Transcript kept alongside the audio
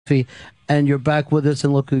Duffy, and you're back with us,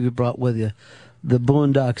 and look who you brought with you. The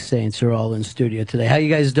Boondocks Saints are all in studio today. How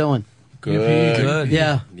you guys doing? Good.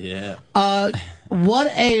 Yeah. Yeah.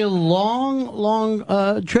 What a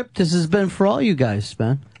long trip this has been for all you guys,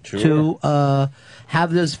 man. Sure. To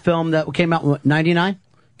have this film that came out in, what, 99?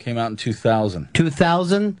 Came out in 2000.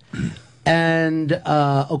 2000. And,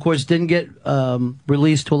 of course, didn't get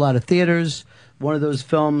released to a lot of theaters. One of those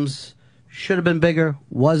films should have been bigger,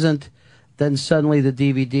 wasn't. Then suddenly the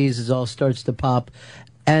DVDs, it all starts to pop.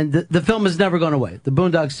 And the film has never gone away. The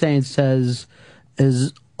Boondocks Saints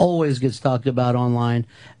always gets talked about online,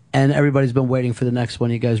 and everybody's been waiting for the next one.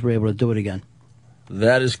 You guys were able to do it again.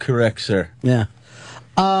 That is correct, sir. Yeah.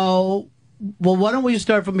 Well, why don't we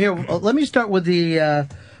start from here? Let me start with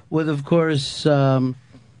of course,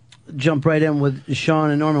 jump right in with Sean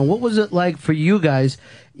and Norman. What was it like for you guys?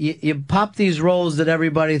 You popped these roles that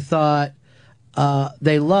everybody thought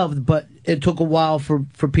they loved, but it took a while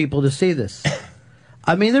for people to see this.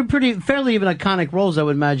 I mean, they're fairly even iconic roles, I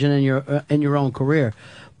would imagine, in your own career.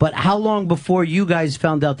 But how long before you guys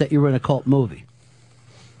found out that you were in a cult movie?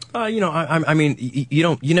 I mean,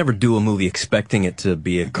 you never do a movie expecting it to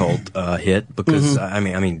be a cult hit, because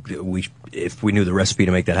if we knew the recipe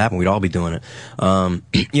to make that happen, we'd all be doing it.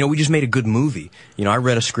 We just made a good movie. I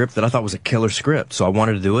read a script that I thought was a killer script, so I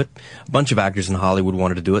wanted to do it. A bunch of actors in Hollywood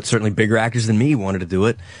wanted to do it. Certainly bigger actors than me wanted to do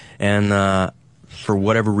it. And for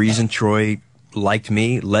whatever reason, Troy liked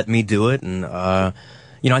me, let me do it, and I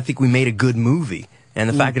think we made a good movie. And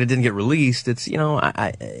the fact that it didn't get released, it's,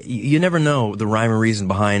 you never know the rhyme or reason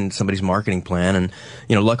behind somebody's marketing plan. And,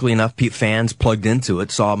 luckily enough, fans plugged into it,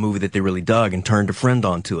 saw a movie that they really dug, and turned a friend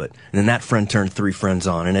onto it. And then that friend turned 3 friends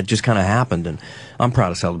on, and it just kind of happened. And I'm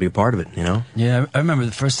proud as hell to be a part of it, Yeah, I remember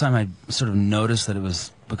the first time I sort of noticed that it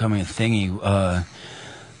was becoming a thingy.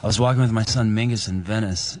 I was walking with my son Mingus in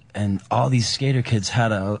Venice, and all these skater kids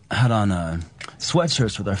had on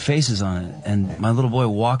sweatshirts with our faces on it. And my little boy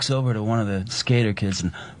walks over to one of the skater kids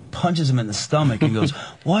and punches him in the stomach and goes,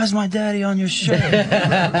 "Why is my daddy on your shirt?"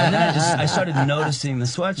 And then I started noticing the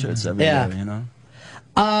sweatshirts everywhere,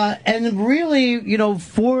 And really,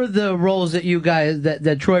 for the roles that you guys,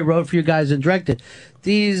 that Troy wrote for you guys and directed,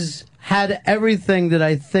 these had everything that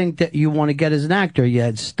I think that you want to get as an actor. You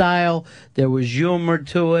had style, there was humor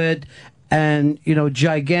to it, and,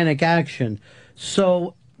 gigantic action.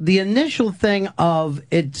 So the initial thing of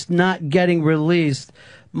it's not getting released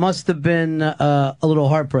must have been a little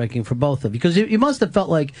heartbreaking for both of you, because you must have felt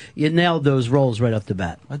like you nailed those roles right off the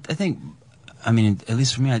bat. I think, at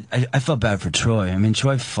least for me, I felt bad for Troy.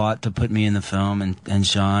 Troy fought to put me in the film, and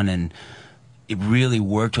Sean, and it really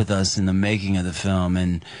worked with us in the making of the film.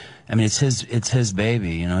 And it's his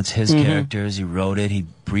baby, it's his characters. He wrote it, he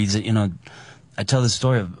breathes it. I tell the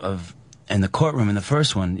story of in the courtroom in the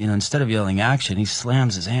first one, instead of yelling action, he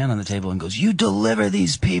slams his hand on the table and goes, "You deliver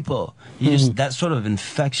these people." That sort of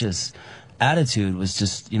infectious attitude was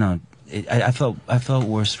just, I felt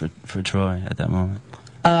worse for Troy at that moment.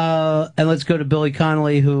 And let's go to Billy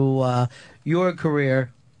Connolly, who your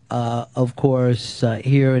career, of course,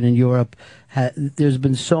 here and in Europe, there's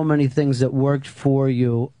been so many things that worked for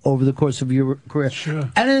you over the course of your career.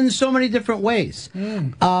 Sure. And in so many different ways.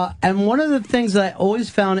 And one of the things that I always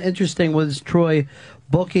found interesting was Troy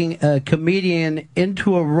booking a comedian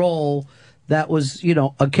into a role that was,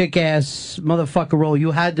 a kick-ass motherfucker role.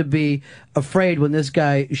 You had to be afraid when this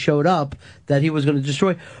guy showed up that he was going to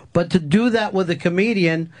destroy. But to do that with a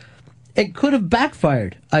comedian, it could have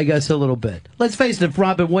backfired, I guess, a little bit. Let's face it, if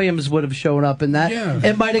Robin Williams would have shown up in that,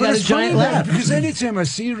 it might have got a giant laugh. Because anytime I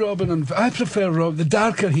see Robin, and I prefer Rob, the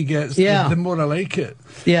darker he gets, the more I like it.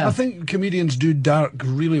 Yeah. I think comedians do dark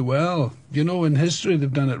really well. In history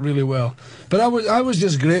they've done it really well. But I was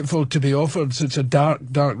just grateful to be offered such a dark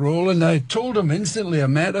role, and I told him instantly. I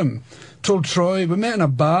met him, told Troy, we met in a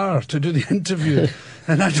bar to do the interview,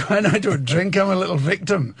 and I don't drink, I'm a little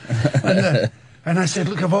victim. And I said,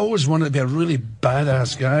 look, I've always wanted to be a really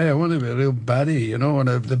badass guy. I want to be a real baddie, and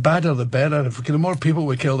the badder the better. The more people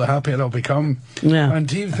we kill, the happier I'll become. Yeah. And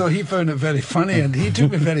he found it very funny, and he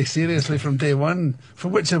took me very seriously from day one, for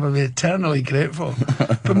which I will be eternally grateful.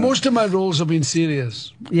 But most of my roles have been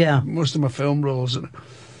serious. Yeah. Most of my film roles.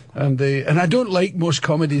 And I don't like most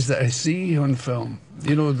comedies that I see on film.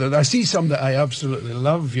 I see some that I absolutely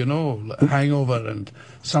love, like Hangover and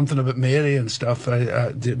Something About Mary and stuff.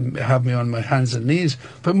 I have me on my hands and knees.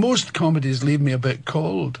 But most comedies leave me a bit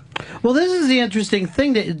cold. Well, this is the interesting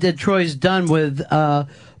thing that Troy's done with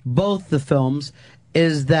both the films,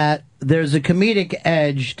 is that there's a comedic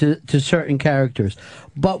edge to certain characters.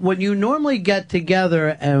 But when you normally get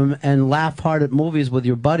together and laugh hard at movies with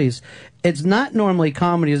your buddies, it's not normally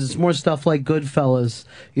comedies. It's more stuff like Goodfellas.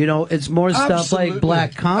 You know, it's more stuff like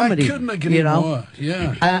black comedy. I couldn't agree more.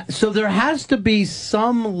 Yeah. So there has to be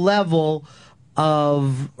some level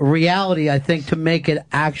of reality, I think, to make it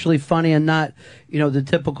actually funny and not, you know, the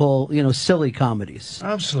typical, you know, silly comedies.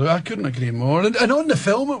 Absolutely, I couldn't agree more. And on the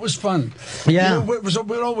film, it was fun. Yeah, you know,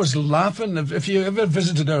 we're always laughing. If you ever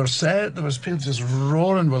visited our set, there was people just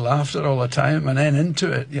roaring with laughter all the time, and then into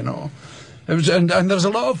it, you know. It was, and there was a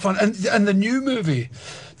lot of fun. And the new movie,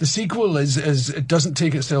 the sequel, is it doesn't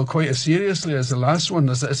take itself quite as seriously as the last one.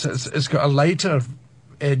 It's got a lighter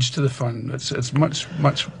edge to the fun. It's much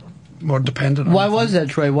more dependent on. Why was that,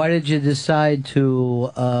 Troy? Why did you decide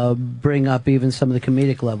to bring up even some of the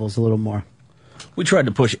comedic levels a little more? We tried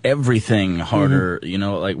to push everything harder. You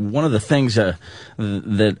know, like one of the things that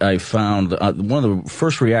I found, one of the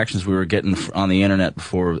first reactions we were getting on the internet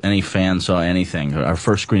before any fan saw anything. Our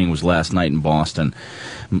first screening was last night in Boston,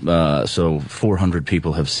 so 400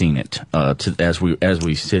 people have seen it as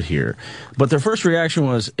we sit here. But their first reaction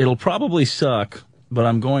was, "It'll probably suck, but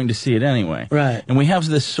I'm going to see it anyway." Right. And we have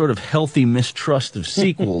this sort of healthy mistrust of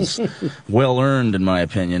sequels, well earned in my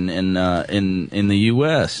opinion, in the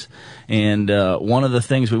U.S. And one of the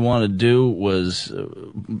things we wanted to do was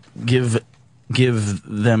give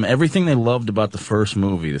them everything they loved about the first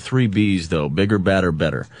movie. The 3 B's, though: bigger, badder,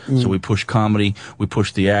 better. So we pushed comedy, we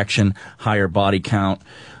pushed the action, higher body count.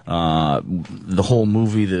 The whole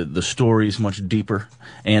movie, the story is much deeper.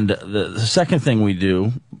 And the second thing we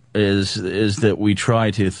do is that we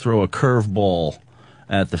try to throw a curveball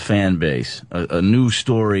at the fan base, a new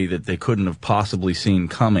story that they couldn't have possibly seen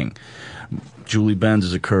coming. Julie Benz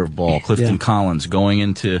is a curveball. Clifton Collins going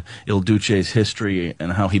into Il Duce's history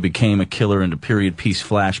and how he became a killer into period piece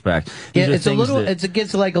flashback. It's a little. It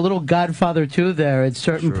gets like a little Godfather 2 there at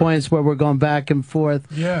certain points where we're going back and forth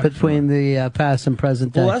between the past and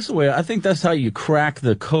present day. Well, that's the way. I think that's how you crack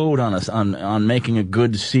the code on us on making a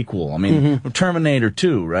good sequel. I mean, Terminator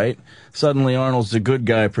 2, right? Suddenly Arnold's the good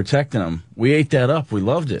guy protecting him. We ate that up. We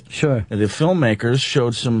loved it. Sure. The filmmakers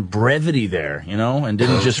showed some brevity there, you know, and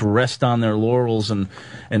didn't just rest on their laurels and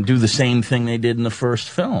do the same thing they did in the first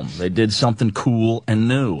film. They did something cool and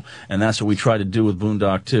new, and that's what we try to do with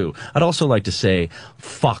Boondock 2. I'd also like to say,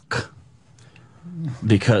 fuck.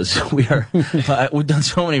 Because we've done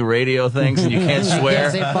so many radio things and you can't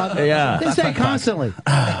swear. Say fuck. Yeah. They say it constantly.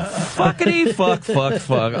 Fuckity fuck.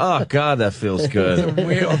 Oh God, that feels good.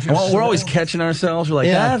 We're always catching ourselves. We're like,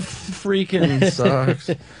 that freaking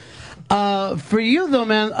sucks. For you though,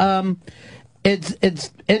 man,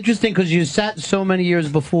 it's interesting because you sat so many years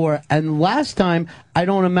before, and last time I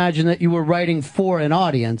don't imagine that you were writing for an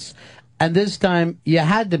audience. And this time, you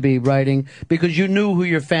had to be writing because you knew who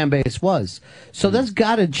your fan base was. So that's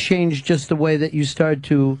got to change just the way that you start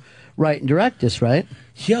to write and direct this, right?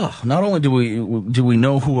 Yeah. Not only do we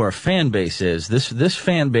know who our fan base is, this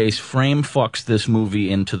fan base frame fucks this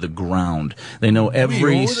movie into the ground. They know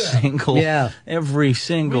every single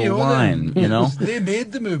line. You know, they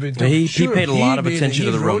made the movie. He paid a lot of attention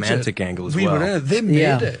to the romantic angle as well. We were in it. They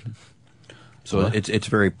made it. So it's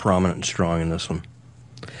very prominent and strong in this one.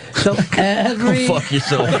 So every Go fuck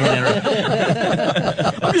yourself, Flanery.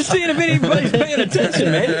 I'm just seeing if anybody's paying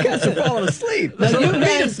attention, man. You guys are falling asleep. There's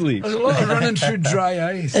There's a lot of running through dry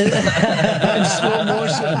ice in slow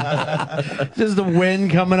motion. Just the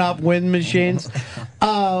wind coming up, wind machines.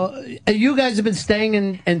 You guys have been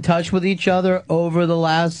staying in touch with each other over the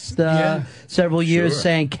last several years,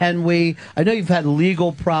 saying, can we? I know you've had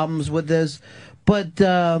legal problems with this, but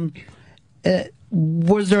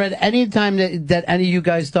was there at any time that any of you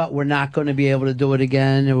guys thought we're not going to be able to do it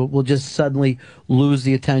again, or we'll just suddenly lose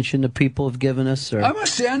the attention the people have given us? Or? I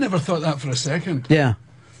must say, I never thought that for a second. Yeah.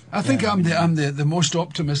 I think I'm the most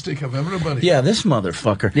optimistic of everybody. Yeah, this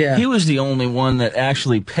motherfucker. Yeah. He was the only one that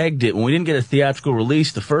actually pegged it. When we didn't get a theatrical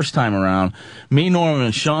release the first time around, me, Norman,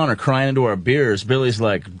 and Sean are crying into our beers. Billy's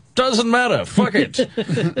like, doesn't matter, fuck it.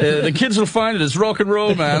 The kids will find it. It's rock and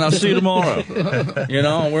roll, man. I'll see you tomorrow. You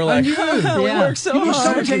know, and we're like, we worked so hard.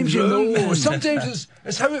 Sometimes you know. Sometimes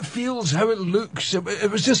it's how it feels, how it looks.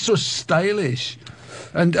 It was just so stylish.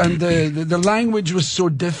 And the language was so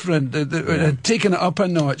different. It had taken it up a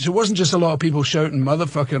notch. It wasn't just a lot of people shouting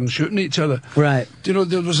motherfucker and shooting each other. Right. You know,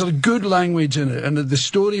 there was a good language in it, and the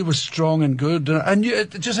story was strong and good. And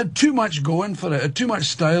it just had too much going for it. It had too much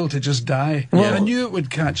style to just die. I knew it would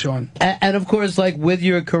catch on. And of course, like with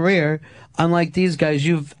your career, unlike these guys,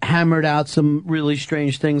 you've hammered out some really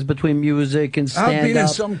strange things between music and stand-up. I've been in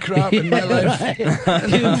some crap in my life.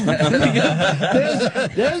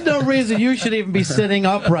 There's no reason you should even be sitting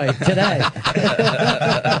upright today.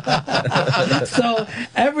 So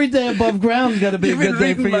every day above ground is going to be a good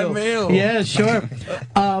day for you. Mail. Yeah, sure.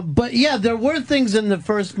 But yeah, there were things in the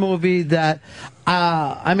first movie that,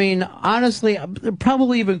 I mean, honestly,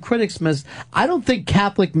 probably even critics missed. I don't think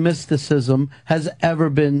Catholic mysticism has ever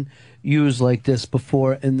been used like this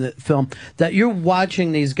before in the film, that you're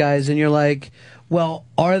watching these guys and you're like, well,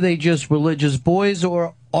 are they just religious boys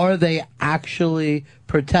or are they actually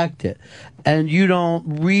protected? And you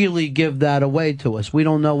don't really give that away to us. We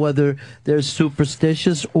don't know whether they're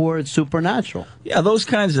superstitious or it's supernatural. Yeah, those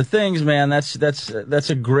kinds of things, man, that's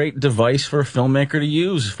a great device for a filmmaker to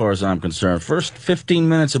use as far as I'm concerned. First 15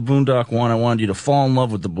 minutes of Boondock 1, I wanted you to fall in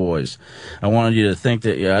love with the boys. I wanted you to think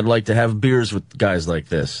that I'd like to have beers with guys like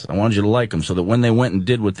this. I wanted you to like them so that when they went and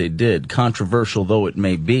did what they did, controversial though it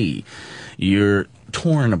may be, you're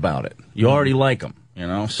torn about it. You already like them. You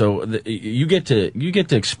know, so you get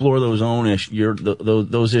to explore those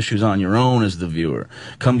those issues on your own as the viewer.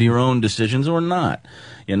 Come to your own decisions or not.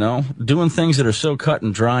 You know, doing things that are so cut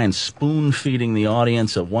and dry and spoon feeding the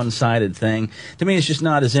audience a one-sided thing. To me, it's just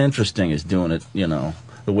not as interesting as doing it. You know,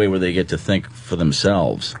 the way where they get to think for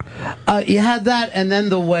themselves. You had that, and then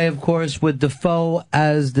the way, of course, with Defoe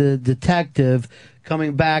as the detective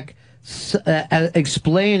coming back,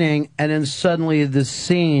 explaining, and then suddenly the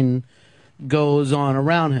scene goes on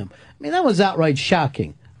around him. I mean, that was outright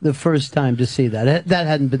shocking the first time to see that. That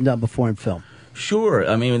hadn't been done before in film. Sure.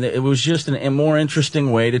 I mean, it was just a more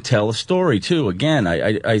interesting way to tell a story, too. Again,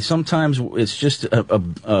 I sometimes it's just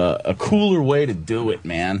a cooler way to do it,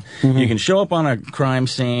 man. Mm-hmm. You can show up on a crime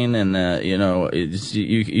scene and, you know,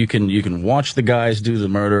 you can watch the guys do the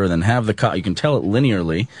murder and then have the cop. You can tell it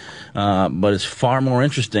linearly, but it's far more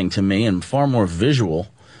interesting to me and far more visual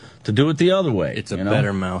to do it the other way. It's a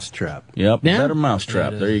better mousetrap. Yep, yeah. Better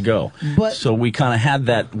mousetrap. There you go. But so we kind of had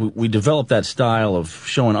that, we developed that style of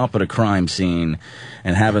showing up at a crime scene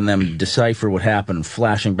and having them decipher what happened,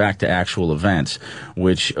 flashing back to actual events,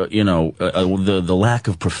 which, you know, the lack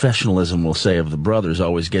of professionalism, we'll say, of the brothers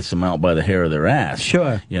always gets them out by the hair of their ass.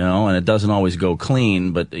 Sure. You know, and it doesn't always go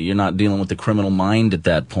clean, but you're not dealing with the criminal mind at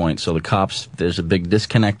that point. So the cops, there's a big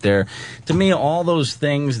disconnect there. To me, all those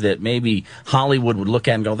things that maybe Hollywood would look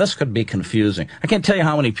at and go, this could be confusing. I can't tell you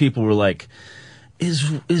how many people were like, Is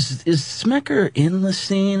Smecker in the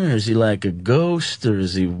scene, or is he like a ghost, or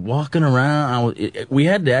is he walking around? We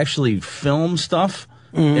had to actually film stuff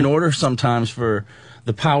in order sometimes for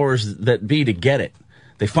the powers that be to get it.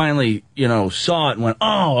 They finally, you know, saw it and went,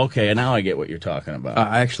 oh, okay, now I get what you're talking about.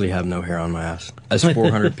 I actually have no hair on my ass. As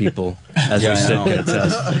 400 people, as we said, can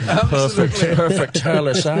attest. Perfect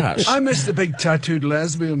hairless ass. I missed the big tattooed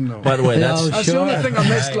lesbian, though. By the way, that's the only thing I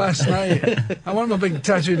missed last night. I want my big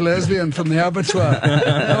tattooed lesbian from the abattoir.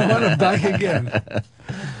 I want it back again.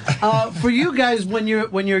 For you guys, when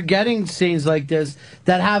you're getting scenes like this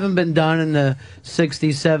that haven't been done in the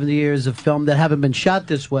 60, 70 years of film, that haven't been shot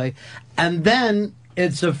this way, and then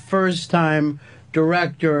it's a first-time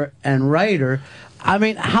director and writer, I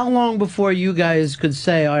mean, how long before you guys could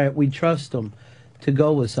say, all right, we trust them to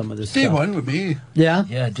go with some of this Day stuff? one with me. Yeah?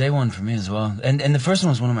 Yeah, day one for me as well. And the first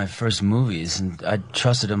one was one of my first movies, and I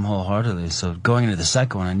trusted him wholeheartedly. So going into the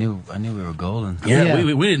second one, I knew we were golden. Yeah.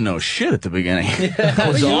 We didn't know shit at the beginning. That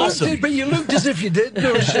was awesome. But you looked as if you did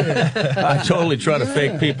know shit. I totally try to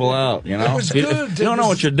fake people out, you know? It was good. You don't know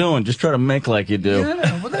what you're doing, just try to make like you do.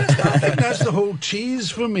 Yeah, well, I think that's the whole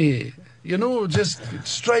cheese for me. You know, just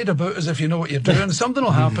stride about as if you know what you're doing. Something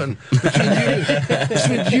will happen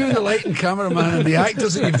between you and the lighting cameraman and the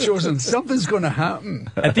actors that you've chosen. Something's going to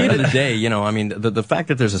happen. At the end of the day, you know, I mean, the fact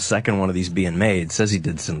that there's a second one of these being made says he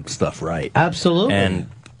did some stuff right. Absolutely. And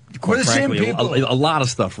quite frankly, a lot of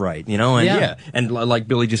stuff right, you know? And and like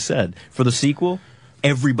Billy just said, for the sequel,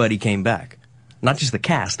 everybody came back. Not just the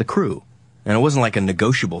cast, the crew. And it wasn't like a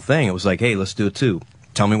negotiable thing. It was like, hey, let's do it too.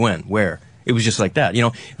 Tell me when, where. It was just like that. You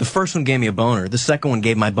know, the first one gave me a boner. The second one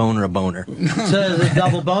gave my boner a boner. So a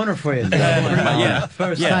double boner for you. Yeah.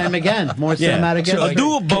 First time again. More cinematic. So a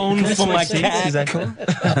dual bone for my cat. I'm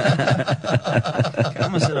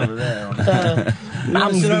going to sit over there.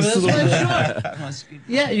 wanna sit over this way? Sure.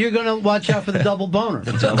 Yeah, you're gonna watch out for the double boner.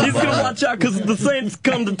 He's gonna watch out because the Saints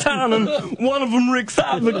come to town and one of them wreaks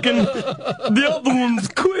havoc and the other one's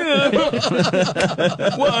queer.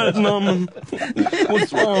 What, Norman?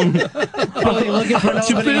 What's wrong? Probably looking for an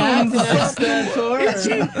opening act next tour.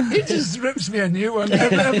 He just rips me a new one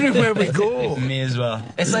everywhere we go. Me as well.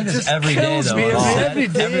 It's like this Just every day, kills though. me every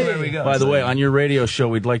day. Everywhere we go. By the way, on your radio show,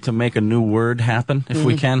 we'd like to make a new word happen, if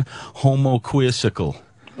we can. Homoqueersicle.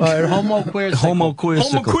 All right, homoqueersicle.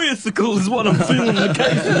 Homoqueersicle. Homoqueersicle is what I'm feeling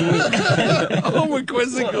occasionally.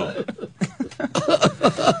 Homoqueersicle.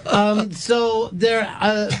 So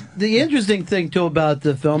the interesting thing too about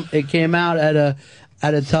the film, it came out at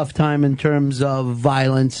a tough time in terms of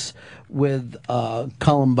violence with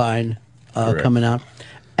Columbine coming out,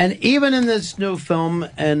 and even in this new film,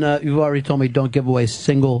 and you've already told me don't give away a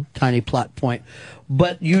single tiny plot point,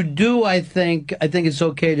 but you do. I think it's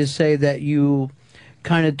okay to say that you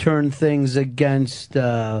kind of turn things against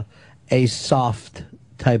a soft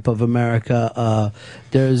type of America.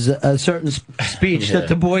 There's a certain speech that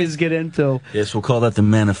the boys get into. Yes, we'll call that the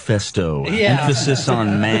manifesto. Yeah. Emphasis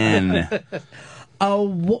on man.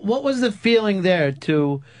 What was the feeling there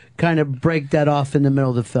to kind of break that off in the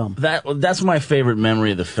middle of the film? That's my favorite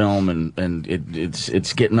memory of the film, and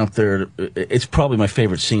it's getting up there. It's probably my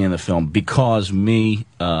favorite scene in the film because me,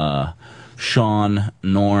 Sean,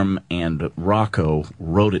 Norm, and Rocco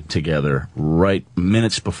wrote it together right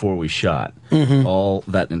minutes before we shot. All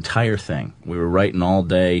that entire thing. We were writing all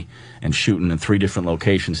day and shooting in 3 different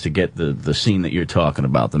locations to get the scene that you're talking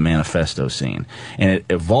about, the manifesto scene. And it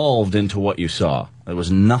evolved into what you saw. There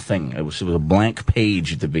was nothing. It was a blank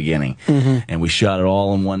page at the beginning. And we shot it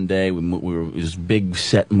all in one day. It was big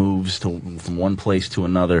set moves from one place to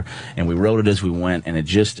another. And we wrote it as we went, and it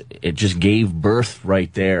just gave birth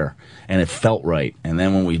right there. And it felt right. And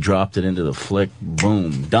then when we dropped it into the flick,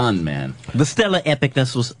 boom, done, man. The stellar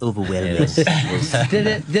epicness was overwhelming. Did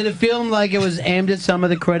it feel like it was aimed at some of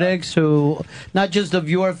the critics who, not just of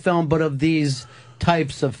your film, but of these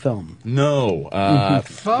types of film? No,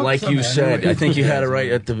 like you said, I think you had it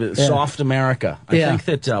right at the soft America. I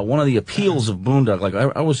think that one of the appeals of Boondock, like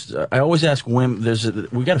I always ask women,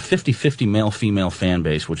 we got a 50-50 male-female fan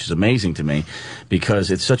base, which is amazing to me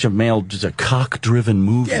because it's such just a cock-driven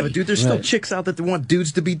movie. Yeah, but dude, there's still chicks out there that want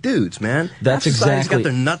dudes to be dudes, man. That's Society's exactly. got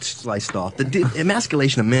their nuts sliced off. The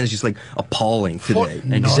emasculation of men is just like appalling today.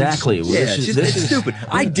 Exactly. Yeah, it's stupid.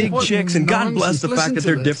 I dig chicks, and God bless the fact that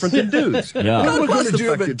they're different than dudes. Yeah. God What are bless we the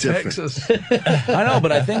going to fact do they're about different. Texas? I know,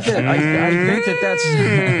 but I think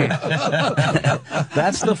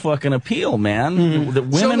that's the fucking appeal, man. The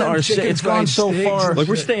women them are. chicken It's gone fried so steaks. far. Like,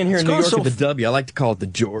 we're staying here in New gone York so at the W. I like to call it the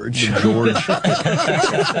George.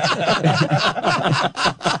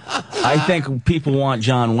 I think people want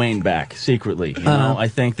John Wayne back secretly. You know, I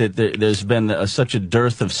think that there's been such a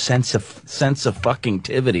dearth of sense of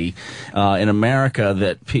fuckingtivity in America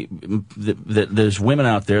that there's women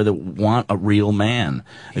out there that want a real man.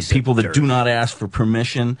 There's people that do not ask for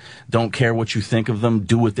permission, don't care what you think of them,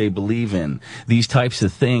 do what they believe in. These types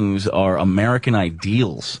of things are American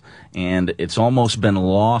ideals, and it's almost been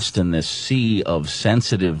lost in this sea of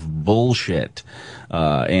sensitive bullshit.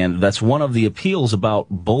 And that's one of the appeals about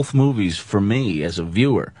both movies for me as a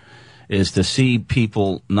viewer, is to see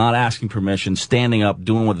people not asking permission, standing up,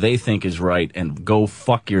 doing what they think is right, and go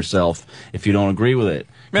fuck yourself if you don't agree with it.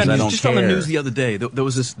 Man, I it don't was just care. on the news the other day. There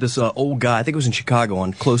was this old guy, I think it was in Chicago,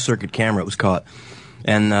 on closed circuit camera. It was caught.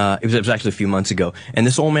 And it was actually a few months ago. And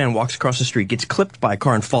this old man walks across the street, gets clipped by a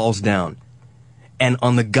car, and falls down. And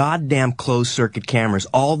on the goddamn closed circuit cameras,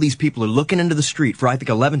 all these people are looking into the street for, I think,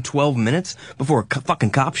 11, 12 minutes before a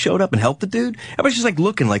fucking cop showed up and helped the dude. Everybody's just like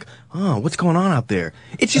looking like, oh, what's going on out there?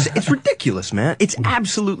 It's ridiculous, man. It's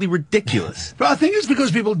absolutely ridiculous. But I think it's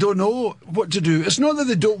because people don't know what to do. It's not that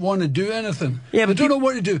they don't want to do anything. Yeah, they but don't know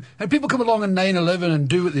what to do. And people come along on 9/11 and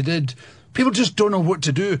do what they did. People just don't know what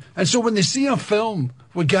to do. And so when they see a film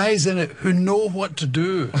with guys in it who know what to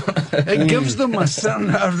do, it gives them a certain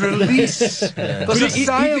release. There's a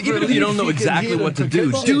sigh of Even if you don't know relief exactly can hear what to them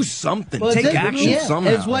do, forget do it. something. Well, Take it's- action yeah,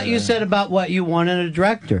 somehow. It's what you said about what you want in a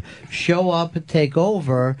director. Show up, take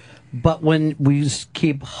over, but when we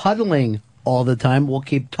keep huddling all the time, we'll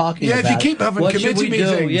keep talking Yeah, about if you keep having what should committee we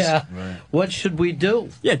do? meetings. Yeah. What should we do?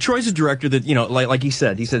 Yeah, Troy's a director that, you know, like he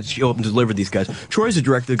said show up and deliver these guys. Troy's a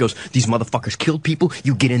director that goes, these motherfuckers killed people,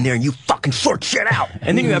 you get in there and you fucking sort shit out.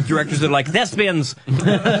 And then you have directors that are like, Thespians,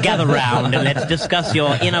 gather round and let's discuss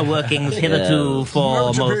your inner workings hitherto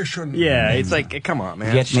for Motivation. yeah, it's like, come on,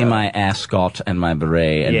 man. Get me my ascot and my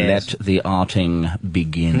beret, and Yes. let the arting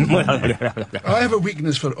begin. I have a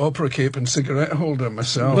weakness for opera cape and cigarette holder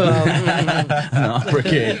myself. No,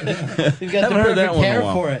 brigade. You've got the perfect hair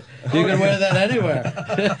for it. You can wear that anywhere.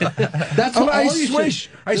 That's what I swish.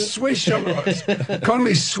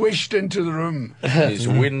 Connolly swished into the room. He's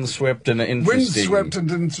windswept and interesting. Windswept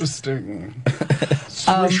and interesting.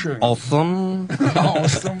 Swishing. Awesome.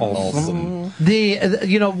 Awesome.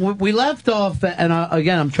 We left off, and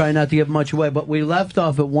again, I'm trying not to give much away, but we left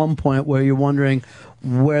off at one point where you're wondering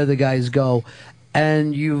where the guys go,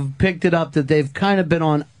 and you've picked it up that they've kind of been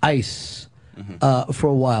on ice for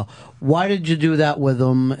a while. Why did you do that with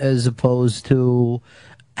them as opposed to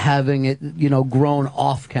having it, grown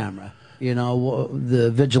off camera?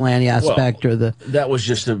 The vigilante aspect, that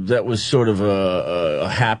was sort of a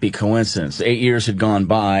happy coincidence. 8 years had gone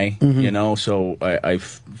by, so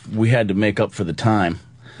we had to make up for the time,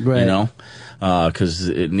 right. Because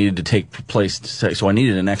it needed to take place. So I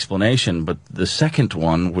needed an explanation. But the second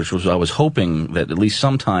one, which was I was hoping that at least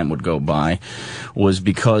some time would go by, was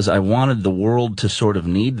because I wanted the world to sort of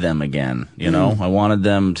need them again. I wanted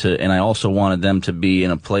them to, and I also wanted them to be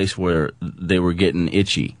in a place where they were getting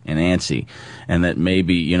itchy and antsy, and that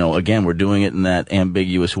maybe, again, we're doing it in that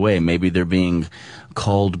ambiguous way. Maybe they're being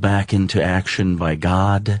called back into action by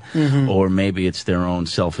God, or maybe it's their own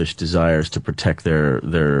selfish desires to protect their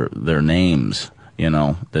names,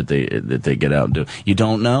 that they get out and do. You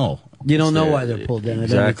don't know. You don't know why they're pulled in at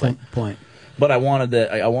any point. But I wanted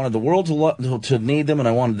the world to need them, and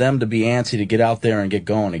I wanted them to be antsy to get out there and get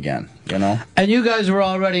going again. And you guys were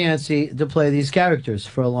already antsy to play these characters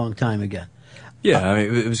for a long time again. Yeah,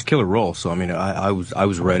 it was a killer role, so I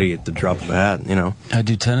was ready at the drop of a hat, I'd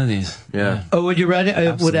do 10 of these. Yeah. Oh, would you ready?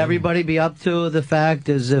 Would everybody be up to the fact,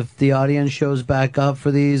 as if the audience shows back up for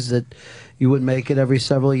these, that you would make it every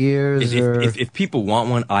several years? If people want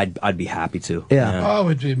one, I'd be happy to. Yeah. I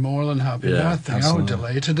would be more than happy. Yeah, I think I would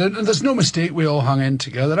delighted. And there's no mistake we all hung in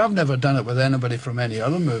together. I've never done it with anybody from any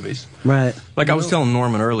other movies. Right. Like I was telling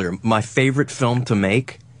Norman earlier, my favorite film to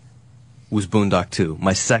make was Boondock 2.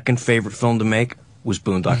 My second favorite film to make was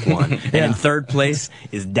Boondock 1. And in third place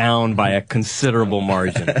is down by a considerable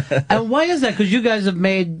margin. And why is that? Because you guys have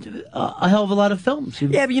made a hell of a lot of films.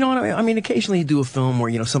 Yeah, but you know what I mean? Occasionally you do a film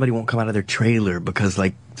where, somebody won't come out of their trailer because,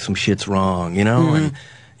 some shit's wrong, and...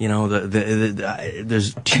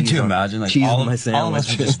 there's cheese. Can you imagine? Cheese all on my of sandwich. us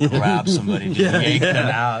would just grab somebody, just yank them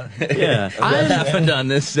out. Yeah. What happened on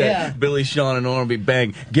this set? Yeah. Billy, Sean, and Norm be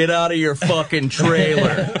bang. Get out of your fucking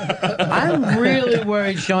trailer. I'm really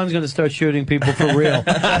worried Sean's going to start shooting people for real.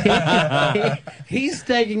 He's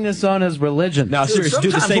taking this on as religion. Now, seriously, do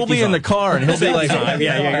the Sometimes safety we'll be in the car and he'll be like,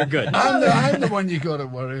 yeah, you're good. I'm the one you got to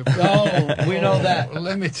worry about. Oh, we know that. Well,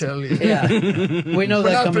 let me tell you. Yeah. We know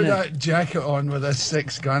When that I coming put in. that jacket on with the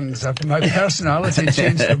 6 guns, my personality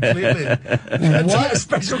changed completely. I took a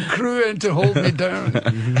special crew in to hold me down.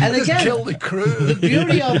 And Just again, kill the crew. the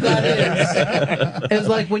beauty of that is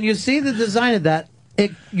like when you see the design of that,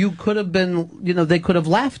 you could have been, they could have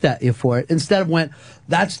laughed at you for it. Instead of went,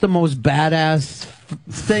 that's the most badass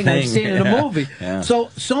thing I've seen in a movie. Yeah.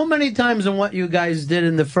 So many times in what you guys did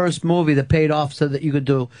in the first movie that paid off so that you could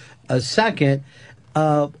do a second,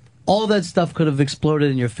 all that stuff could have exploded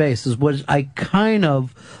in your face, is what I kind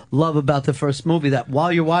of love about the first movie, that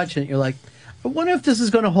while you're watching it, you're like, I wonder if this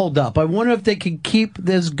is going to hold up. I wonder if they can keep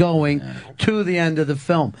this going to the end of the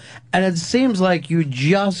film. And it seems like you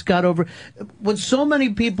just got over what so many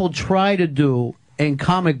people try to do in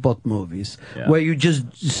comic book movies, where you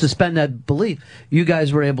just suspend that belief. You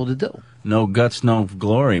guys were able to do. No guts, no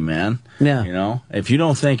glory, man. Yeah. If you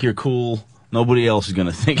don't think you're cool, nobody else is going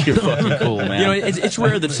to think you're fucking cool, man. It's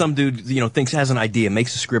rare that some dude, has an idea,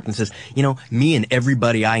 makes a script, and says, me and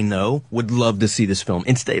everybody I know would love to see this film.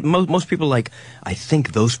 Instead, most people I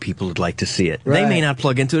think those people would like to see it. Right. They may not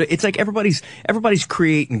plug into it. It's like everybody's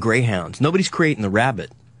creating greyhounds. Nobody's creating the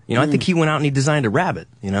rabbit. I think he went out and he designed a rabbit,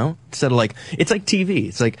 instead of it's like TV.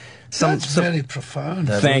 It's like That's very profound.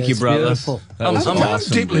 Thank you, brother. Beautiful. That was I'm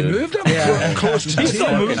awesome, deeply dude. moved. I'm close to He's still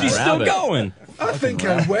tears. moved. He's still Rabbit. going. I think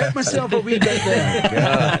I wet myself a wee bit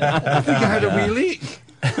there. I think I had a wee leak.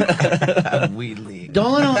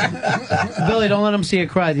 Don't let them, Billy, don't let them see you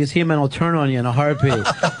cry. You see him and he'll turn on you in a heartbeat.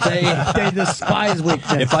 They despise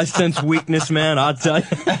weakness. If I sense weakness, man, I'll tell you.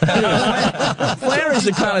 Flanery's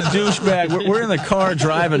the kind of douchebag. We're in the car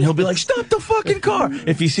driving. He'll be like, stop the fucking car.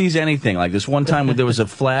 If he sees anything. Like this one time when there was a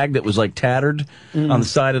flag that was tattered on the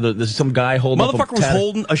side of there's some guy holding up Motherfucker was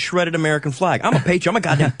holding a shredded American flag. I'm a patriot. I'm a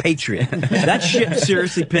goddamn patriot. That shit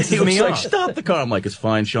seriously He pisses was me like, off. stop the car. I'm like, it's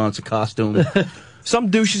fine, Sean. It's a costume.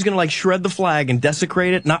 Some douche is gonna shred the flag and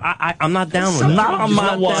desecrate it. No, I'm not down with it. Not on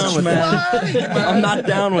my watch, man. I'm not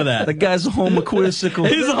down with that. The guy's a homoqueersicle.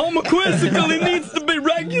 He's a homoqueersicle. He needs to be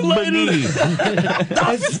right regulated.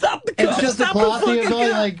 Stop the car. It's just a cloth you're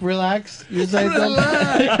going like, relax. You say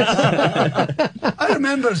I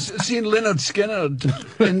remember seeing Leonard Skinner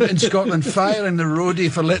in Scotland firing the roadie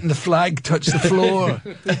for letting the flag touch the floor.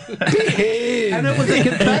 Behave. And it was a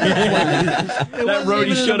Confederate flag. That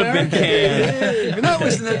roadie should have been canned. And that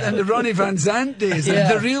was in the Ronnie Van Zant days.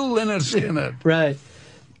 Yeah. The real Leonard Skinner. Right.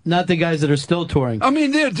 Not the guys that are still touring. I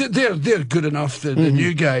mean, they're good enough, the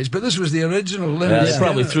new guys, but this was the original Leonard Yeah, they Skinner.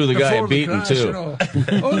 probably threw the guy Before beating, crash, too. You know.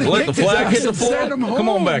 Oh, they Let the kicked his flag ass hit the and floor. sent him Come on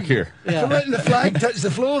home. back here. Yeah. For letting the flag touch the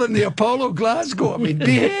floor in the Apollo Glasgow. I mean,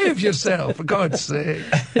 behave yourself, for God's sake.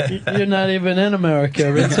 You're not even in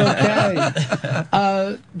America. It's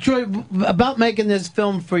okay. Troy, about making this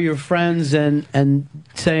film for your friends and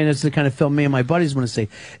saying it's the kind of film me and my buddies want to see,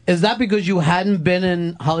 is that because you hadn't been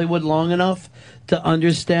in Hollywood long enough to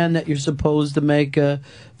understand that you're supposed to make a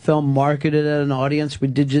film marketed at an audience?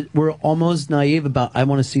 We're almost naive about, I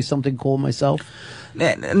want to see something cool myself?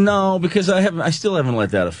 No, because I still haven't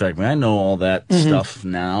let that affect me. I know all that stuff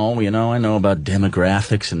now. I know about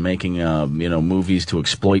demographics and making movies to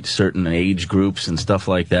exploit certain age groups and stuff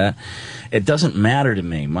like that. It doesn't matter to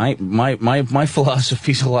me. My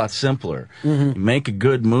philosophy's a lot simpler. You make a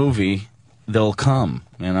good movie, they'll come.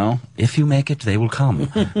 If you make it, they will come.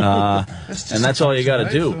 And that's all you got to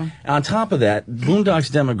do. On top of that,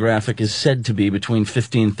 Boondocks demographic is said to be between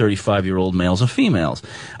 50 and 35-year-old males and females.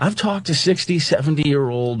 I've talked to 60,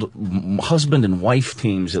 70-year-old husband and wife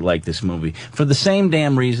teams that like this movie for the same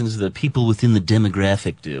damn reasons that people within the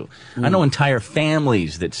demographic do. I know entire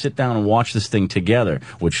families that sit down and watch this thing together,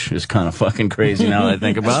 which is kind of fucking crazy now that I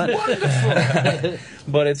think about it.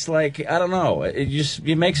 But it's like, I don't know.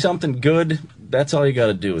 You make something good, that's all you got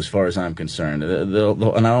to do as far as I'm concerned. And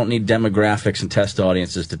I don't need demographics and test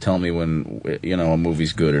audiences to tell me when a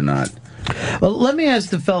movie's good or not. Well, let me ask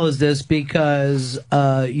the fellas this, because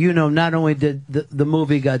not only did the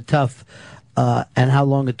movie got tough and how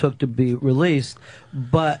long it took to be released,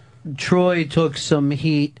 but Troy took some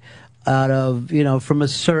heat out of from a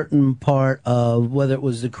certain part of, whether it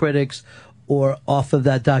was the critics or off of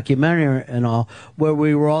that documentary and all, where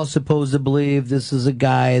we were all supposed to believe this is a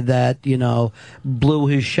guy that, blew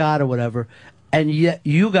his shot or whatever, and yet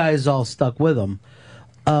you guys all stuck with him.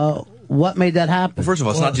 What made that happen? Well, first of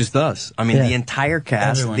all, it's not just us. I mean, the entire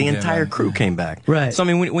cast, Everyone the came entire back. crew came back. Right. So, I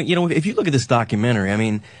mean, when if you look at this documentary, I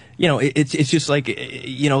mean, it's just like,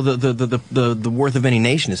 the worth of any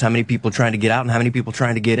nation is how many people trying to get out and how many people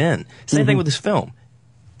trying to get in. Same thing with this film.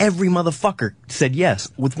 Every motherfucker said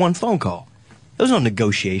yes with one phone call. There was no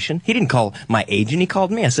negotiation. He didn't call my agent. He called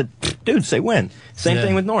me. I said, dude, say when. Same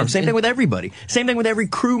thing with Norm. Same thing with everybody. Same thing with every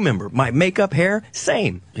crew member. My makeup, hair,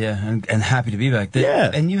 same. Yeah, and happy to be back. Yeah.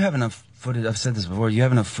 And you have enough footage. I've said this before. You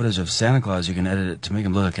have enough footage of Santa Claus. You can edit it to make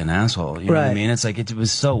him look like an asshole. You know what I mean? It's like it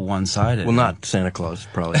was so one-sided. Well, not Santa Claus,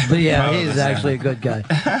 probably. But yeah, he's actually a good guy.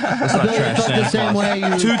 Let's not trash The Santa same Claus. way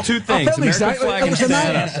you... Two things. I felt American exactly. flag It and was an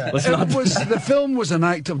Santa. act. Let's not. The film was an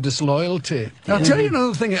act of disloyalty. I'll tell you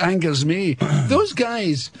another thing that angers me. Those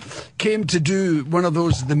guys came to do one of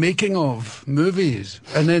those the making of movies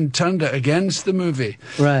and then turned it against the movie.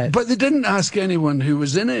 Right. But they didn't ask anyone who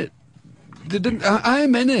was in it. They didn't.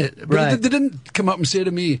 I'm in it, but Right. they didn't come up and say to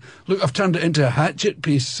me, "Look, I've turned it into a hatchet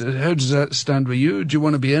piece. How does that stand with you? Do you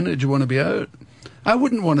want to be in it? Do you want to be out?" I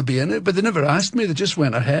wouldn't want to be in it, but they never asked me. They just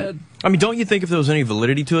went ahead. I mean, don't you think if there was any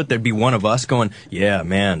validity to it, there'd be one of us going, "Yeah,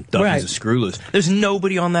 man, Duffy's Right. a screw loose." There's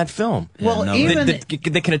nobody on that film. Well, no, even...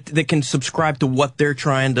 That can subscribe to what they're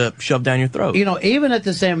trying to shove down your throat. even at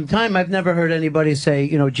the same time, I've never heard anybody say,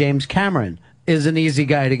 James Cameron is an easy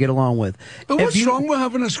guy to get along with. But If what's you- wrong with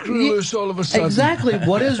having a screw loose all of a sudden? Exactly.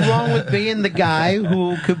 What is wrong with being the guy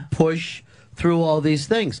who could push through all these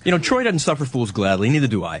things? Troy doesn't suffer fools gladly. Neither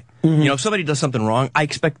do I. If somebody does something wrong, I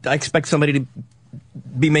expect somebody to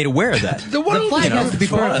be made aware of that. The world flag has to be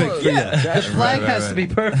perfect. Yeah. The flag has to be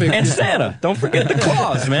perfect. And Santa. Don't forget the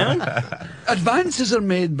claws, man. Advances are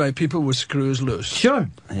made by people with screws loose. Sure.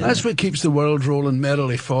 That's what keeps the world rolling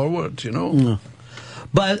merrily forward,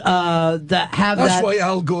 But That's why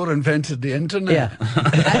Al Gore invented the internet. Yeah.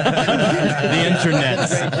 The internet.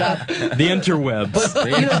 The interwebs.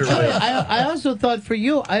 Troy, I also thought for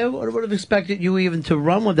you, I would have expected you even to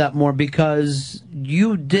run with that more, because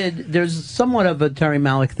you did. There's somewhat of a Terry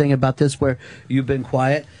Malick thing about this where you've been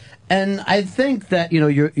quiet. And I think that,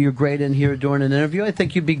 you're great in here during an interview. I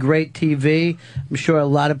think you'd be great TV. I'm sure a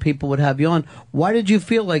lot of people would have you on. Why did you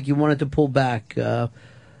feel like you wanted to pull back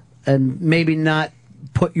and maybe not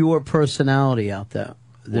put your personality out there?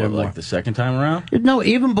 there more. Like the second time around? No,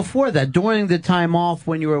 even before that, during the time off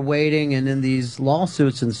when you were waiting and in these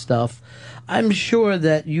lawsuits and stuff, I'm sure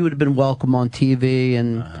that you would have been welcome on TV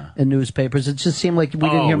and newspapers. It just seemed like we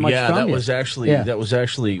didn't hear much from you. That was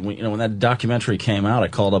actually when that documentary came out, I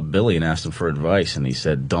called up Billy and asked him for advice, and he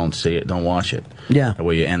said, "Don't see it, don't watch it. Yeah, that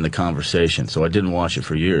way you end the conversation." So I didn't watch it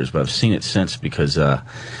for years, but I've seen it since because.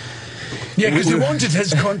 Yeah, because they wanted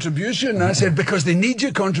his contribution. I said, because they need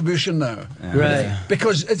your contribution now. Right.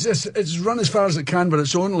 Because it's run as far as it can with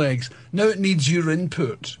its own legs. Now it needs your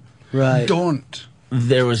input. Right. Don't.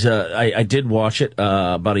 There was I did watch it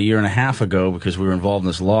about a year and a half ago because we were involved in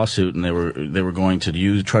this lawsuit, and they were going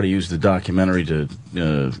to try to use the documentary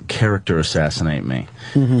to character assassinate me,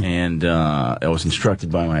 and I was instructed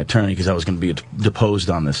by my attorney because I was going to be deposed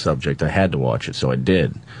on this subject. I had to watch it, so I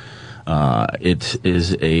did. It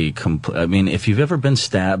is I mean, if you've ever been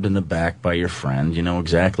stabbed in the back by your friend, you know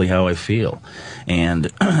exactly how I feel.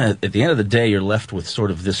 And at the end of the day, you're left with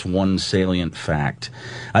sort of this one salient fact.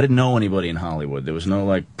 I didn't know anybody in Hollywood. There was no,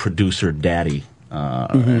 like, producer daddy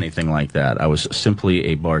or anything like that. I was simply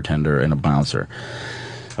a bartender and a bouncer.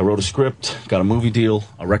 I wrote a script, got a movie deal,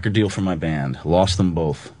 a record deal for my band, lost them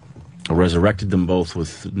both. I resurrected them both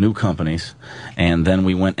with new companies, and then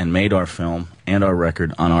we went and made our film and our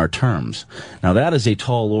record on our terms. Now, that is a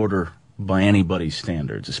tall order by anybody's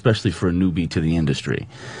standards, especially for a newbie to the industry.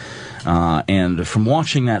 And from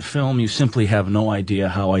watching that film, you simply have no idea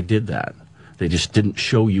how I did that. They just didn't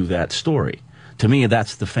show you that story. To me,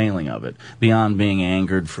 that's the failing of it. Beyond being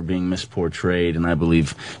angered for being misportrayed and I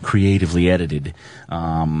believe creatively edited,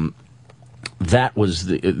 that was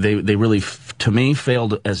they really, to me,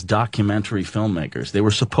 failed as documentary filmmakers. They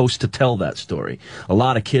were supposed to tell that story. A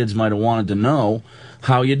lot of kids might have wanted to know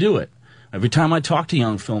how you do it. Every time I talk to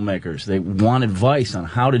young filmmakers, they want advice on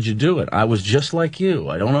how did you do it. I was just like you.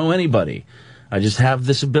 I don't know anybody. I just have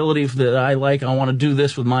this ability that I like. I want to do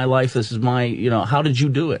this with my life. This is my, how did you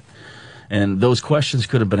do it? And those questions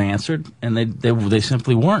could have been answered, and they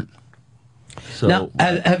simply weren't. So, now,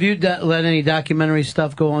 have you let any documentary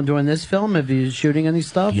stuff go on during this film? Have you shooting any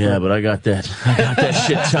stuff? Yeah, but I got that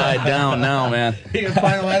shit tied down now, man. You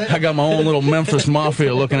final edit? I got my own little Memphis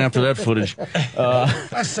Mafia looking after that footage.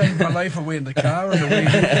 I saved my life away in the car on the way.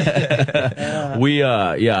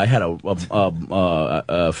 I had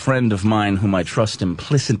a friend of mine whom I trust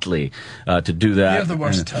implicitly to do that. They're the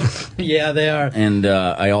worst. Yeah, they are. And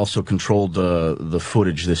I also controlled the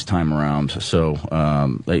footage this time around. So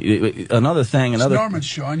another thing, Norman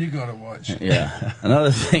Sean, you gotta watch. Yeah, another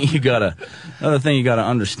thing you gotta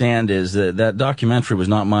understand is that documentary was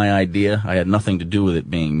not my idea. I had nothing to do with it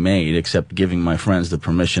being made, except giving my friends the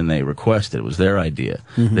permission they requested. It was their idea.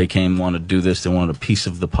 They wanted to do this. They wanted a piece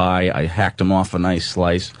of the pie. I hacked them off a nice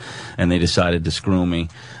slice, and they decided to screw me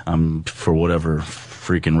for whatever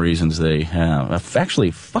freaking reasons they have. Actually,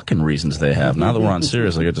 fucking reasons they have. Now that we're on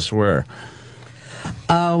serious, I get to swear.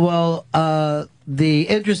 The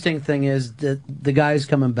interesting thing is that the guy's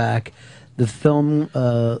coming back. The film,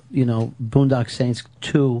 Boondocks Saints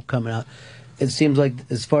 2 coming out. It seems like,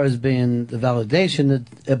 as far as being the validation,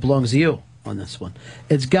 it belongs to you on this one.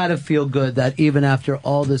 It's got to feel good that even after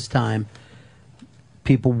all this time,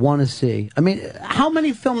 people want to see. I mean, how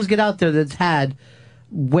many films get out there that's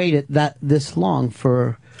waited this long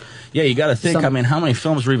for... Yeah, you got to think. I mean, how many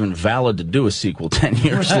films were even valid to do a sequel 10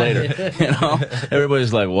 years later?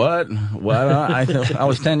 Everybody's like, "What? What?" I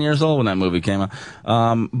was 10 years old when that movie came out.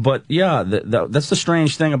 But yeah, that's the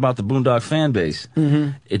strange thing about the Boondock fan base.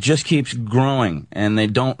 It just keeps growing, and they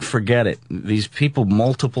don't forget it. These people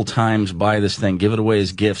multiple times buy this thing, give it away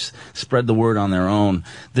as gifts, spread the word on their own.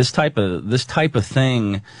 This type of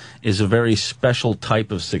thing is a very special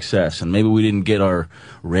type of success, and maybe we didn't get our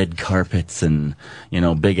red carpets and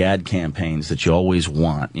big ad campaigns that you always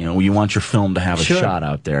want. You want your film to have a shot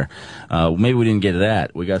out there. Maybe we didn't get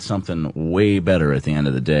that. We got something way better at the end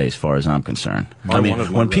of the day, as far as I'm concerned. I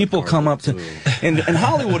mean, when people come up to in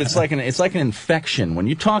Hollywood, it's like an infection. When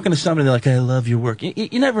you're talking to somebody, they're like, "I love your work."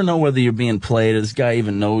 You never know whether you're being played or this guy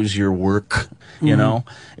even knows your work.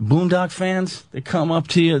 Boondock fans, they come up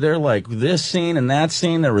to you, they're like, this scene and that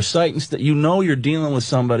scene, they're reciting you're dealing with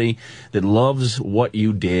somebody that loves what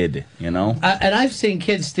you did, And I've seen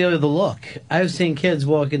kids steal the look. I've seen kids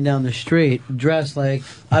walking down the street dressed like,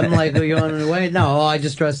 I'm like, are you on the way? No, I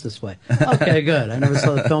just dressed this way. Okay, good. I never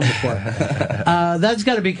saw the film before. That's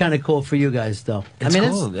got to be kind of cool for you guys, though. It's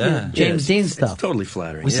cool, James Dean stuff. It's totally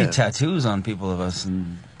flattering. We see tattoos on people of us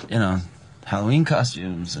and, Halloween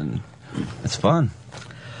costumes, and it's fun.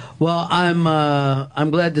 Well,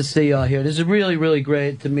 I'm glad to see y'all here. This is really, really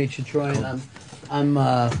great to meet you, Troy. And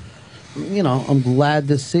I'm glad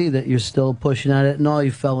to see that you're still pushing at it. And all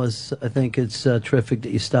you fellas, I think it's terrific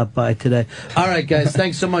that you stopped by today. All right, guys,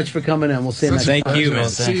 thanks so much for coming in. We'll see you next time. Thank you, man.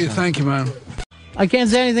 See you. Thank you, man. I can't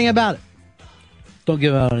say anything about it. Don't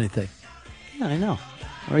give out anything. Yeah, I know.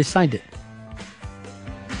 I already signed it.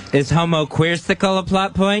 Is homoqueersicle a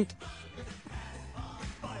plot point?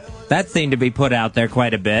 That seemed to be put out there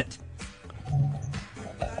quite a bit.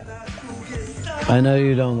 I know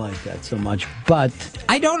you don't like that so much, but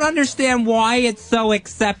I don't understand why it's so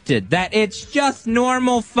accepted, that it's just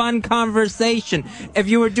normal, fun conversation. If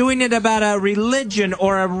you were doing it about a religion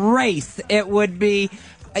or a race, it would be,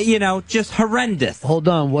 just horrendous. Hold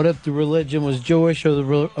on. What if the religion was Jewish or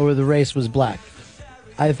the race was black?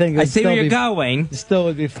 I think I see where you're going. It still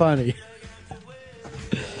would be funny.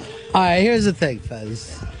 All right, here's the thing,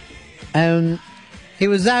 Fez. And he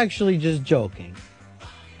was actually just joking.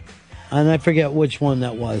 And I forget which one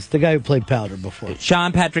that was. The guy who played Powder before.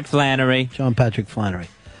 Sean Patrick Flanery. Sean Patrick Flanery.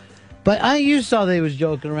 But you saw that he was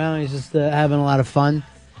joking around. He's just having a lot of fun.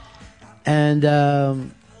 And I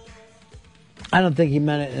don't think he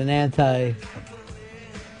meant it in an anti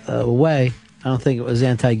way. I don't think it was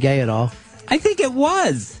anti-gay at all. I think it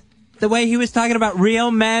was. The way he was talking about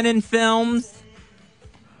real men in films.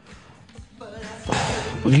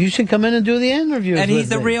 Well, you should come in and do the interview. And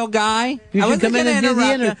he's a real guy? You should come in and do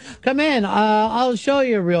the interview. Come in. I'll show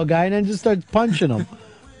you a real guy, and then just start punching him.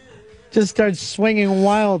 Just start swinging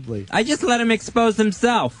wildly. I just let him expose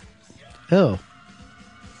himself. Ew.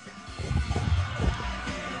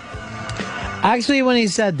 Actually, when he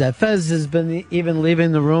said that, Fez has been even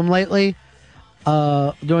leaving the room lately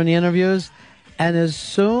during the interviews. And as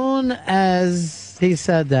soon as he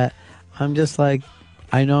said that, I'm just like,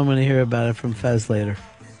 I know I'm going to hear about it from Fez later.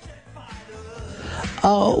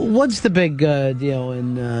 What's the big deal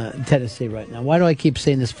in Tennessee right now? Why do I keep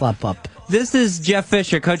seeing this flop up? This is Jeff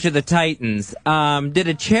Fisher, coach of the Titans. Did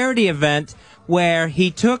a charity event where he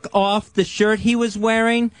took off the shirt he was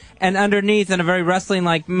wearing, and underneath, in a very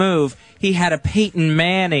wrestling-like move, he had a Peyton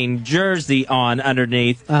Manning jersey on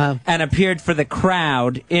underneath and appeared for the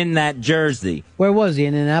crowd in that jersey. Where was he?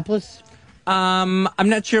 In Indianapolis? I'm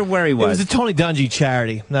not sure where he was. It was a Tony Dungy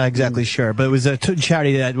charity. Not exactly sure, but it was a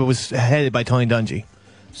charity that was headed by Tony Dungy.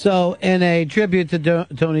 So, in a tribute to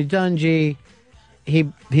Tony Dungy,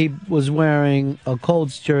 he was wearing a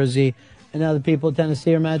Colts jersey, and now the people of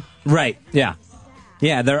Tennessee are mad? Right, yeah.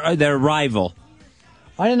 Yeah, they're rival.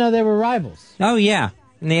 I didn't know they were rivals. Oh, yeah,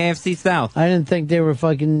 in the AFC South. I didn't think they were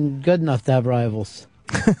fucking good enough to have rivals.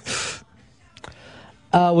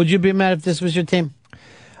 Would you be mad if this was your team?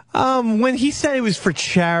 When he said it was for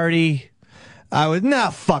charity, I would,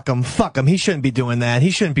 fuck him. He shouldn't be doing that. He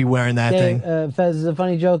shouldn't be wearing that thing. Fez, is a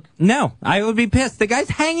funny joke? No, I would be pissed. The guy's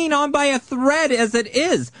hanging on by a thread as it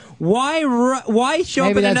is. Why show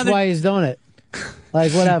Maybe up in that's another... why he's doing it.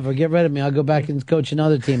 Like, whatever, get rid of me. I'll go back and coach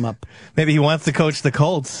another team up. Maybe he wants to coach the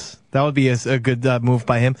Colts. That would be a good move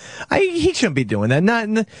by him. He shouldn't be doing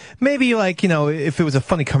that. Maybe, if it was a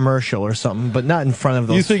funny commercial or something, but not in front of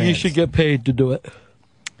those You think fans. you should get paid to do it?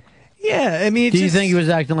 Yeah, I mean... Do you think he was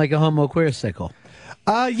acting like a homoqueersicle?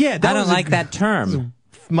 Yeah. I don't like that term.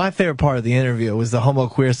 My favorite part of the interview was the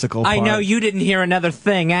homoqueersicle part. I know you didn't hear another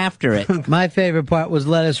thing after it. My favorite part was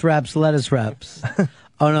lettuce wraps.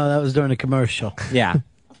 Oh, no, that was during a commercial. Yeah.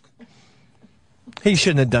 He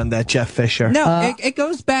shouldn't have done that, Jeff Fisher. No, it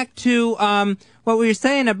goes back to what we were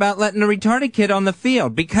saying about letting a retarded kid on the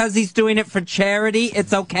field. Because he's doing it for charity,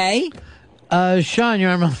 it's okay? Sean,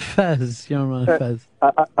 you're on Fez.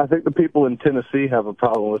 I think the people in Tennessee have a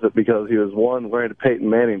problem with it because he was, one, wearing a Peyton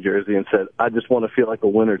Manning jersey and said, I just want to feel like a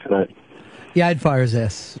winner tonight. Yeah, I'd fire his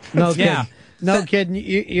ass. No Yeah. kidding. No kidding.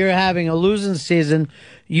 You're having a losing season.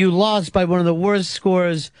 You lost by one of the worst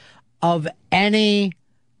scores of any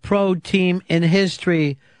pro team in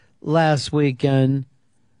history last weekend.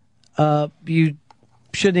 You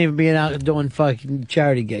shouldn't even be out doing fucking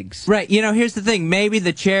charity gigs. Right. Here's the thing. Maybe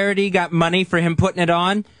the charity got money for him putting it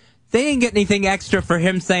on. They didn't get anything extra for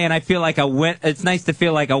him saying, I feel like a win. It's nice to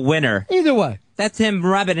feel like a winner. Either way. That's him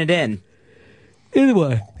rubbing it in. Either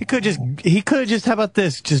way. He could have just, how about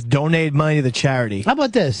this? Just donate money to the charity. How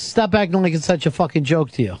about this? Stop acting like it's such a fucking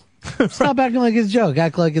joke to you. Stop acting like it's a joke.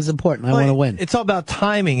 Act like it's important. I want to win. It's all about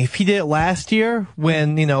timing. If he did it last year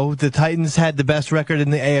when, the Titans had the best record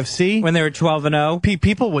in the AFC. When they were 12-0.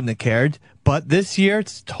 People wouldn't have cared. But this year,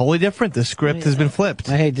 it's totally different. The script has been flipped.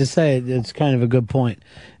 I hate to say it. It's kind of a good point.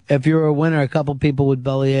 If you were a winner, a couple people would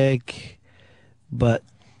bellyache. But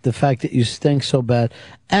the fact that you stink so bad.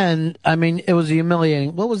 And, I mean, it was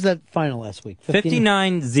humiliating. What was that final last week?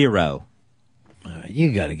 59-0.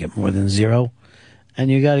 You got to get more than 0. And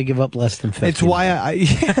you got to give up less than 50. It's why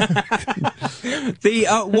The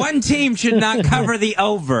one team should not cover the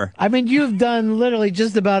over. I mean, you've done literally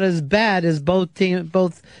just about as bad as both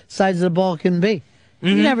sides of the ball can be.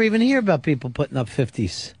 You never even hear about people putting up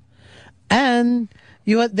 50s. And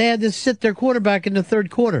they had to sit their quarterback in the third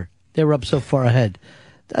quarter. They were up so far ahead.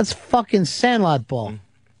 That's fucking sandlot ball.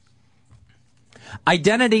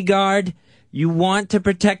 Identity Guard. You want to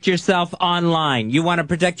protect yourself online. You want to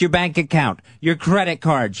protect your bank account, your credit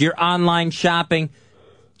cards, your online shopping.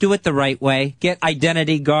 Do it the right way. Get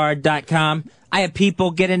IdentityGuard.com. I have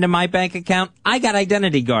people get into my bank account. I got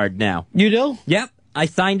Identity Guard now. You do? Yep. I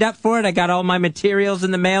signed up for it. I got all my materials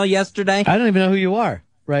in the mail yesterday. I don't even know who you are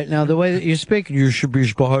right now. The way that you speak, you should be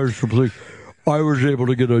hired for police. I was able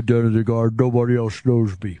to get Identity Guard. Nobody else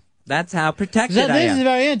knows me. That's how protected I am. This is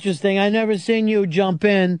very interesting. I never seen you jump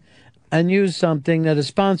in and use something that a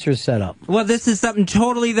sponsor set up. Well, this is something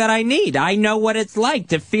totally that I need. I know what it's like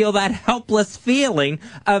to feel that helpless feeling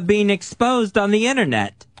of being exposed on the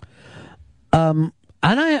internet. And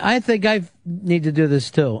I think I need to do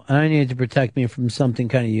this too. And I need to protect me from something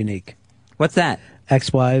kind of unique. What's that?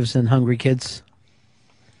 Ex-wives and hungry kids.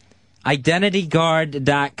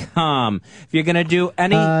 IdentityGuard.com. If you're going to do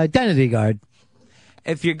any... Identity Guard.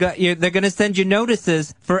 If they're going to send you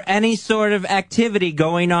notices for any sort of activity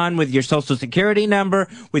going on with your social security number,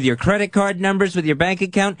 with your credit card numbers, with your bank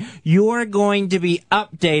account, you're going to be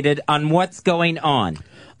updated on what's going on.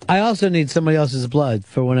 I also need somebody else's blood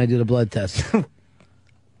for when I do the blood test. A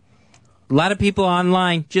lot of people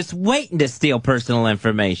online just waiting to steal personal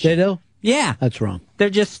information. They do? Yeah. That's wrong. They're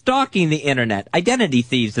just stalking the internet. Identity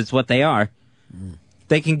thieves is what they are.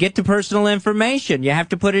 They can get to personal information. You have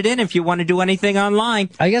to put it in if you want to do anything online.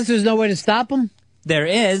 I guess there's no way to stop them? There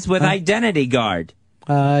is with Identity Guard.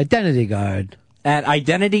 Identity Guard. At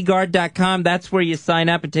IdentityGuard.com, that's where you sign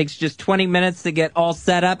up. It takes just 20 minutes to get all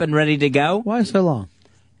set up and ready to go. Why so long?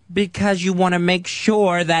 Because you want to make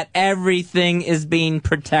sure that everything is being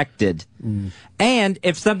protected. And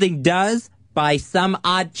if something does, by some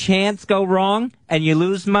odd chance, go wrong and you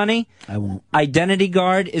lose money, I won't. Identity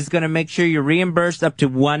Guard is going to make sure you're reimbursed up to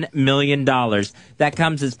 $1 million. That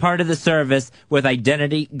comes as part of the service with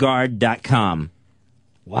IdentityGuard.com.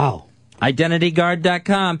 Wow.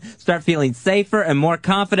 IdentityGuard.com. Start feeling safer and more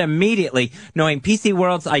confident immediately, knowing PC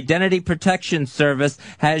World's Identity Protection Service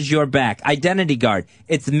has your back. Identity Guard.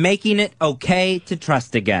 It's making it okay to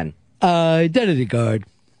trust again. Identity Guard.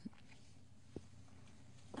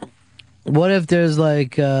 What if there's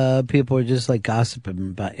like people are just like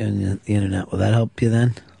gossiping about you on the internet? Will that help you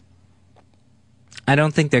then? I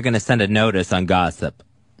don't think they're going to send a notice on gossip.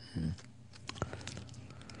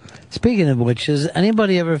 Speaking of which, has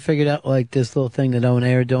anybody ever figured out like this little thing that O and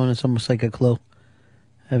A are doing? It's almost like a clue.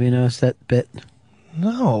 Have you noticed that bit?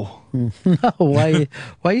 No. No. Why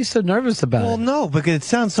are you so nervous about Well, it? no, because it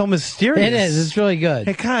sounds so mysterious. It is. It's really good.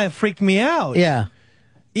 It kind of freaked me out. Yeah.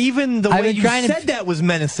 Even the way you said that was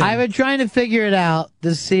menacing. I've been trying to figure it out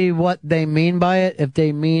to see what they mean by it, if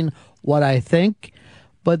they mean what I think.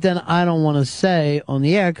 But then I don't want to say on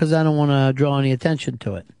the air because I don't want to draw any attention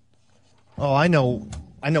to it. Oh, I know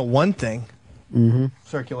one thing.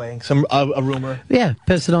 Circulating. A rumor. Yeah,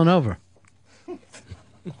 piss it on over. All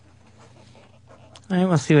right,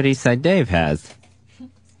 we'll see what Eastside Dave has. This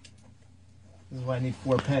is why I need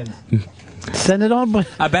 4 pens. Send it on.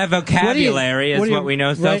 About vocabulary is what we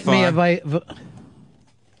know so far.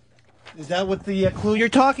 Is that what the clue you're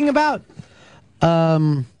talking about?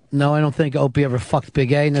 No, I don't think Opie ever fucked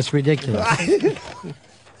Big A, and that's ridiculous.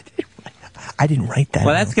 I didn't write that.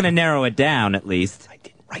 Well, that's going to narrow it down, at least. I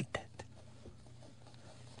didn't write that.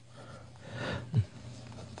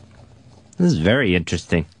 This is very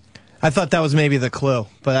interesting. I thought that was maybe the clue,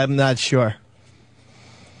 but I'm not sure.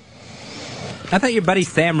 I thought your buddy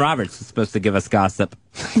Sam Roberts was supposed to give us gossip.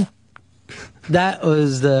 That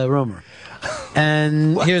was the rumor.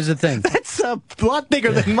 And here's the thing. That's a lot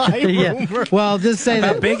bigger than my rumor. Well, just say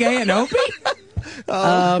About that. Big A and Opie?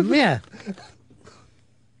 Yeah.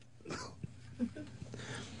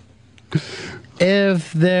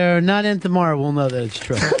 If they're not in tomorrow, we'll know that it's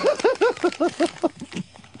true.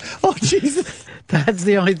 Oh, Jesus. That's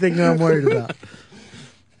the only thing that I'm worried about.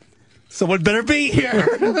 Someone better be here.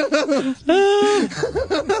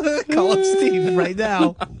 Call up Steve right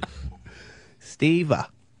now. Steve.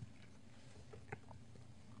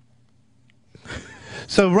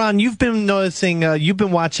 So, Ron, you've been noticing, you've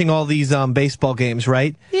been watching all these baseball games,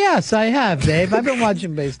 right? Yes, I have, Dave. I've been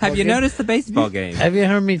watching baseball. Have you noticed the baseball game? Have you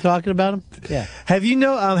heard me talking about them? Yeah. Have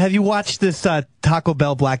you watched this Taco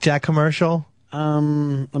Bell blackjack commercial?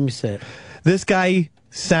 Let me say it. This guy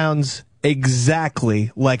sounds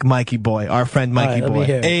exactly like Mikey Boy, our friend Mikey All right, let me Boy.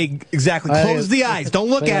 hear it. Exactly. Close the eyes. Don't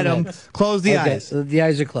look Wait a at him. minute. Close the Okay, eyes. so the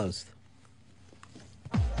eyes are closed.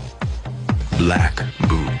 Black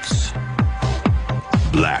boots.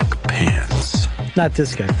 Black pants. Not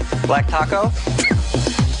this guy. Black taco?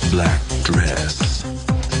 Black dress.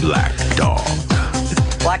 Black dog.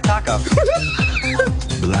 Black taco.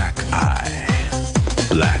 Black eye.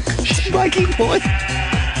 Black sheep. Mikey Boy.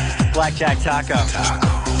 Blackjack taco.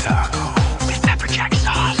 Taco. With pepper jack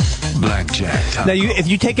sauce. Blackjack taco. Now, if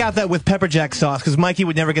you take out that with pepper jack sauce, because Mikey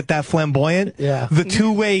would never get that flamboyant, Yeah. the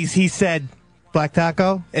two ways he said black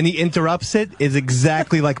taco and he interrupts it is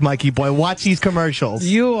exactly like Mikey Boy. Watch these commercials.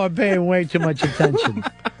 You are paying way too much attention.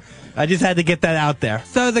 I just had to get that out there.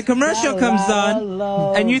 So the commercial comes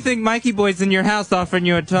on, and you think Mikey Boy's in your house offering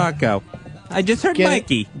you a taco. I just heard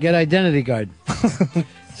Mikey. Get identity card.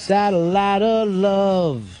 Satellite of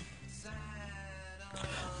love.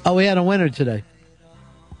 Oh, we had a winner today.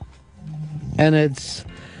 And it's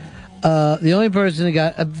the only person who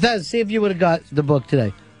got... see if you would have got the book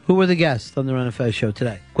today. Who were the guests on the Run of Fez show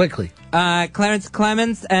today? Quickly. Clarence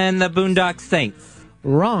Clemens and the Boondocks Saints.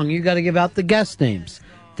 Wrong. You got to give out the guest names.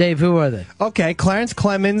 Dave, who are they? Okay, Clarence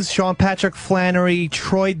Clemens, Sean Patrick Flanery,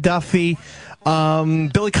 Troy Duffy,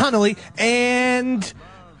 Billy Connolly, and...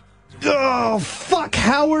 Oh, fuck,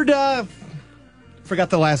 Howard, forgot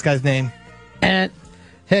the last guy's name. And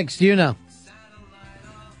Hicks, do you know?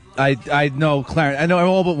 I know Clarence. I know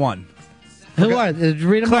all but one. Who are they?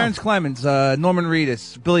 Read them Clarence off. Clemens, Norman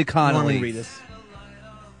Reedus, Billy Connolly, Norman Reedus.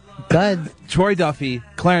 Go ahead. Troy Duffy,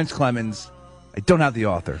 Clarence Clemens. I don't have the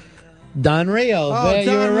author. Don Rio. Oh, There, you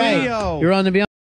were Don right. Rio. You're on the Beyond.